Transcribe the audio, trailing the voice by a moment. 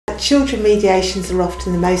Children mediations are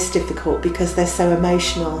often the most difficult because they're so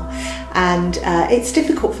emotional, and it's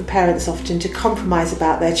difficult for parents often to compromise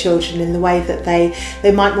about their children in the way that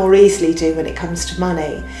they might more easily do when it comes to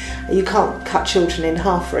money. You can't cut children in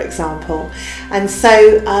half, for example, and so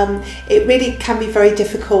it really can be very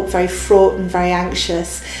difficult, very fraught and very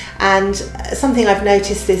anxious. And something I've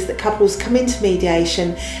noticed is that couples come into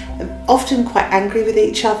mediation often quite angry with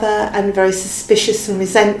each other and very suspicious and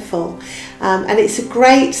resentful. And it's a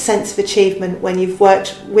great sense of achievement when you've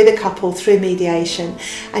worked with a couple through mediation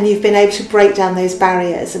and you've been able to break down those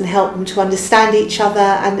barriers and help them to understand each other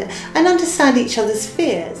and understand each other's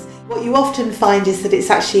fears. What you often find is that it's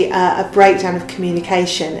actually a breakdown of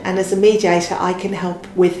communication, and as a mediator I can help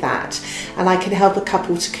with that, and I can help a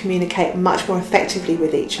couple to communicate much more effectively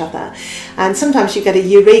with each other. And sometimes you get a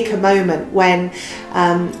eureka moment when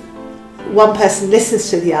one person listens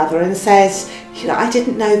to the other and says, you know, I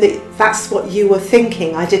didn't know that that's what you were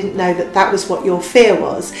thinking, I didn't know that that was what your fear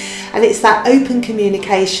was. And it's that open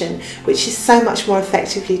communication which is so much more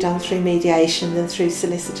effectively done through mediation than through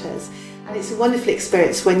solicitors. And it's a wonderful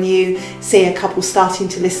experience when you see a couple starting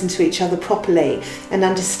to listen to each other properly and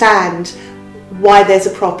understand why there's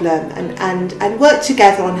a problem and work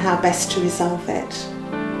together on how best to resolve it.